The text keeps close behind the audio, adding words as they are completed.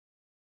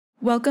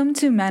Welcome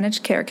to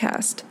Managed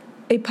Carecast,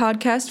 a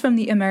podcast from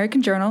the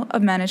American Journal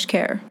of Managed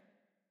Care.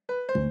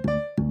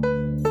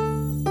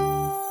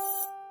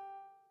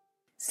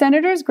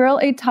 Senators grill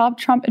a top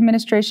Trump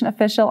administration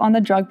official on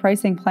the drug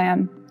pricing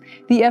plan.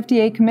 The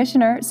FDA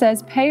commissioner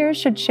says payers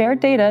should share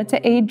data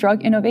to aid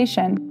drug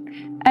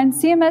innovation. And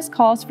CMS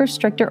calls for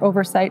stricter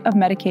oversight of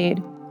Medicaid.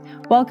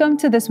 Welcome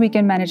to This Week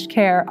in Managed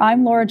Care.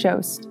 I'm Laura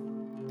Jost.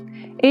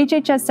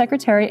 HHS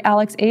Secretary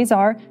Alex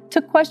Azar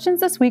took questions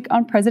this week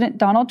on President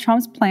Donald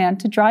Trump's plan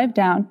to drive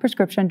down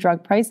prescription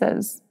drug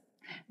prices.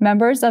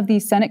 Members of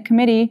the Senate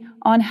Committee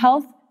on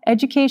Health,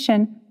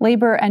 Education,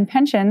 Labor, and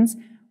Pensions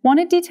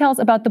wanted details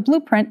about the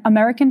blueprint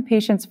American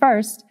Patients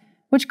First,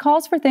 which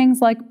calls for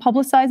things like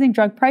publicizing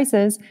drug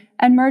prices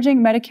and merging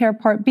Medicare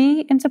Part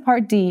B into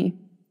Part D.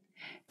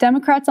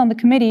 Democrats on the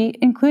committee,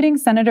 including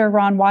Senator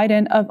Ron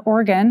Wyden of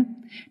Oregon,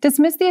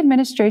 dismissed the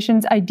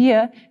administration's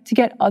idea to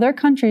get other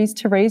countries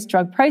to raise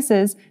drug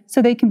prices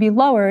so they can be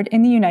lowered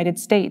in the United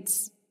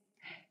States.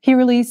 He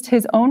released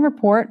his own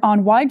report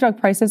on why drug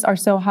prices are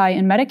so high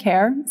in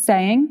Medicare,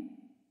 saying,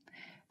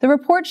 "The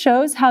report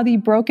shows how the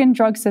broken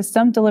drug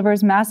system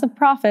delivers massive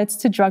profits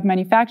to drug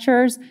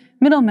manufacturers,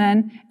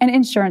 middlemen, and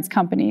insurance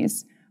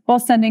companies, while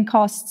sending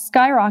costs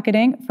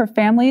skyrocketing for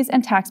families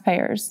and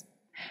taxpayers.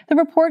 The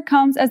report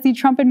comes as the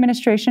Trump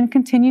administration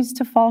continues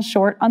to fall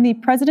short on the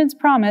president's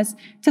promise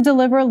to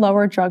deliver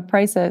lower drug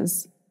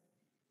prices."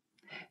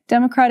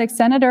 Democratic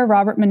Senator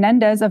Robert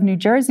Menendez of New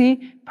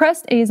Jersey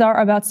pressed Azar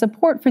about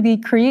support for the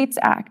CREATES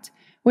Act,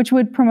 which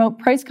would promote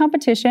price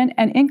competition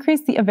and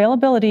increase the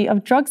availability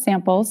of drug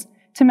samples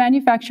to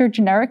manufacture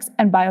generics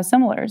and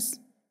biosimilars.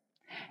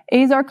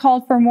 Azar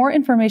called for more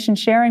information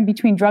sharing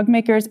between drug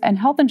makers and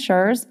health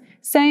insurers,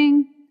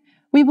 saying,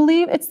 "We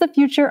believe it's the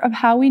future of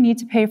how we need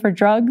to pay for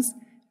drugs,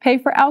 pay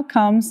for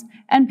outcomes,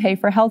 and pay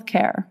for health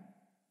care."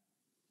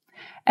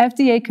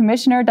 FDA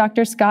Commissioner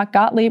Dr. Scott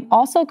Gottlieb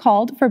also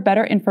called for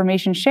better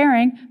information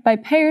sharing by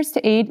payers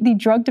to aid the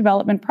drug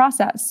development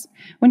process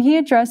when he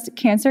addressed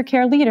cancer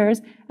care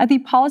leaders at the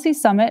policy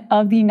summit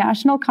of the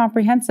National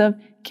Comprehensive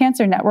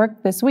Cancer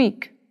Network this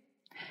week.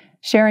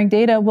 Sharing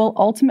data will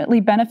ultimately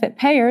benefit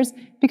payers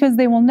because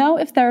they will know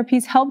if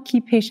therapies help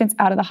keep patients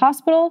out of the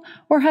hospital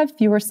or have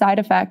fewer side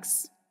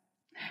effects.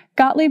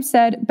 Gottlieb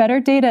said better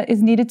data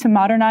is needed to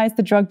modernize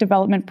the drug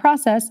development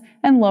process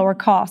and lower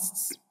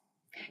costs.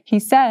 He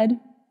said,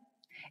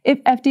 "If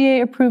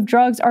FDA-approved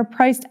drugs are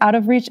priced out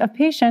of reach of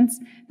patients,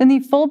 then the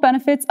full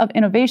benefits of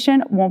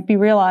innovation won't be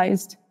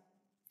realized."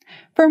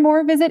 For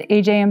more, visit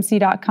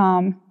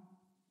ajmc.com.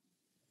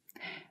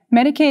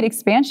 Medicaid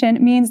expansion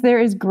means there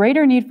is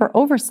greater need for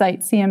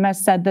oversight,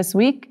 CMS said this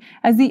week,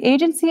 as the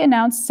agency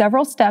announced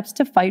several steps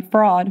to fight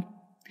fraud.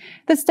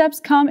 The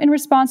steps come in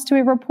response to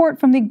a report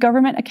from the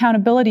Government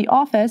Accountability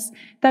Office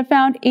that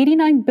found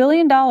 $89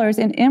 billion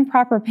in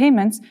improper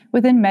payments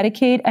within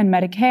Medicaid and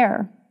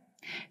Medicare.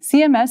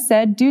 CMS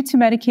said due to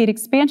Medicaid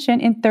expansion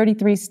in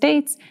 33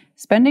 states,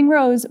 spending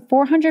rose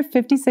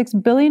 $456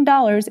 billion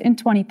in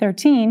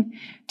 2013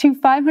 to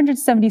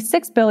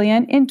 $576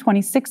 billion in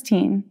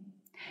 2016.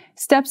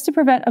 Steps to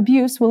prevent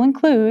abuse will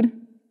include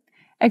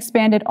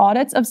expanded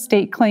audits of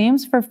state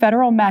claims for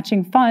federal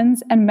matching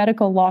funds and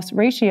medical loss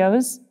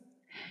ratios,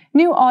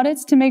 new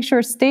audits to make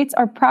sure states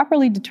are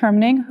properly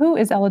determining who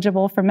is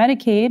eligible for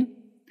Medicaid,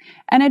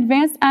 and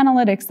advanced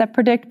analytics that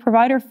predict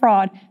provider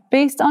fraud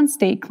based on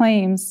state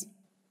claims.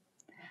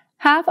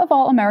 Half of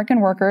all American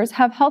workers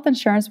have health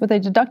insurance with a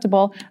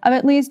deductible of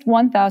at least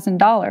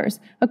 $1,000,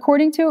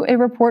 according to a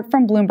report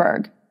from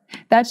Bloomberg.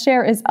 That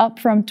share is up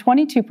from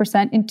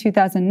 22% in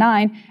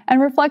 2009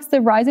 and reflects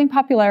the rising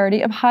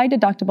popularity of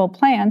high-deductible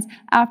plans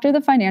after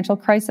the financial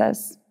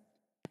crisis.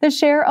 The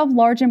share of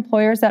large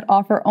employers that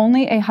offer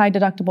only a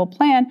high-deductible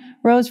plan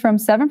rose from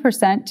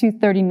 7% to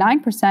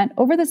 39%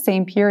 over the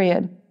same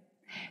period.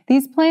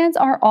 These plans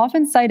are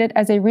often cited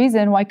as a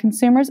reason why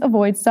consumers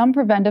avoid some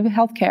preventive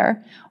health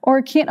care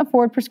or can't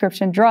afford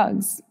prescription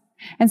drugs,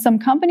 and some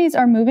companies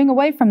are moving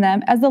away from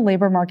them as the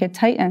labor market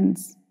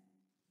tightens.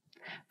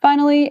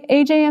 Finally,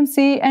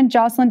 AJMC and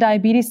Joslin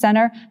Diabetes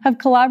Center have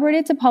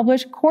collaborated to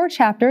publish core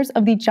chapters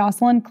of the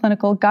Joslin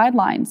Clinical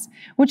Guidelines,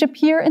 which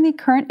appear in the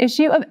current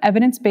issue of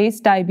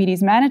Evidence-Based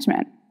Diabetes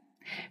Management.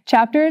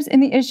 Chapters in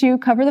the issue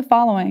cover the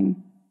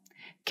following: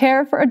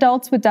 care for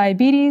adults with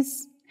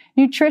diabetes,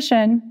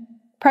 nutrition,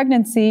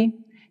 pregnancy,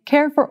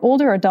 care for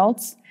older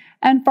adults,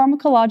 and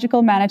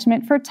pharmacological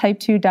management for type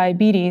 2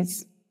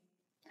 diabetes.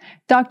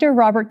 Dr.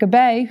 Robert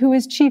Gabbay, who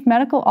is Chief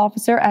Medical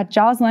Officer at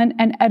Joslin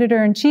and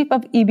Editor-in-Chief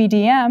of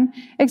EBDM,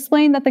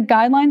 explained that the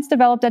guidelines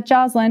developed at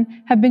Joslin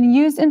have been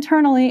used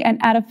internally and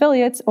at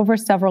affiliates over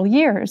several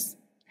years.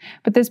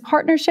 But this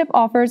partnership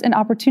offers an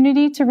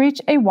opportunity to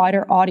reach a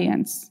wider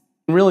audience.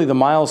 Really, the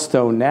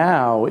milestone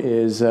now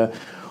is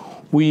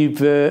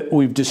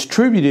we've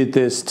distributed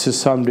this to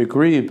some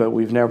degree, but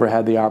we've never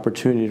had the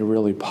opportunity to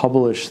really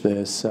publish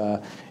this.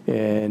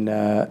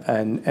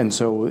 And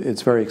so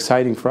it's very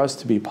exciting for us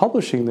to be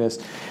publishing this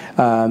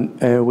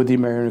with the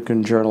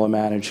American Journal of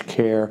Managed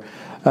Care.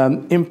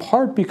 in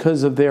part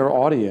because of their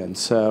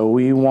audience.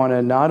 We want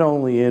to not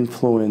only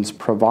influence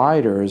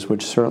providers,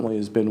 which certainly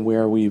has been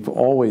where we've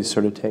always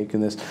sort of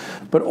taken this,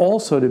 but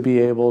also to be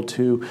able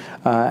to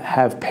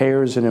have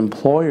payers and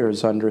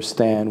employers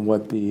understand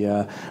what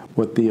the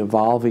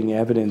evolving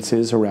evidence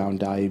is around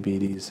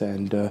diabetes.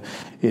 And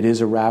it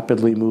is a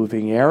rapidly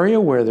moving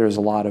area where there's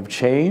a lot of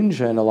change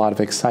and a lot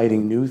of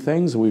exciting new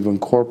things. We've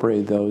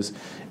incorporated those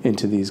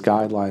into these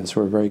guidelines,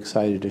 so we're very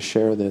excited to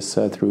share this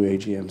through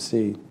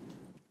AJMC.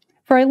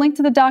 For a link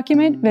to the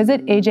document,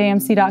 visit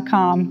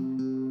ajmc.com.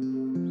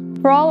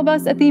 For all of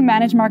us at the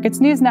Managed Markets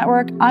News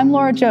Network, I'm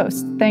Laura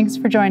Jost. Thanks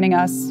for joining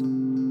us.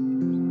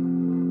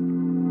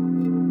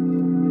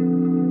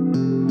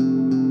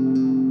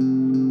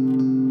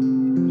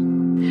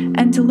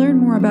 And to learn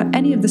more about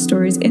any of the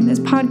stories in this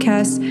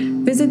podcast,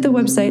 visit the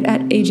website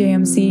at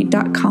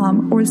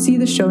ajmc.com or see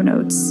the show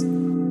notes.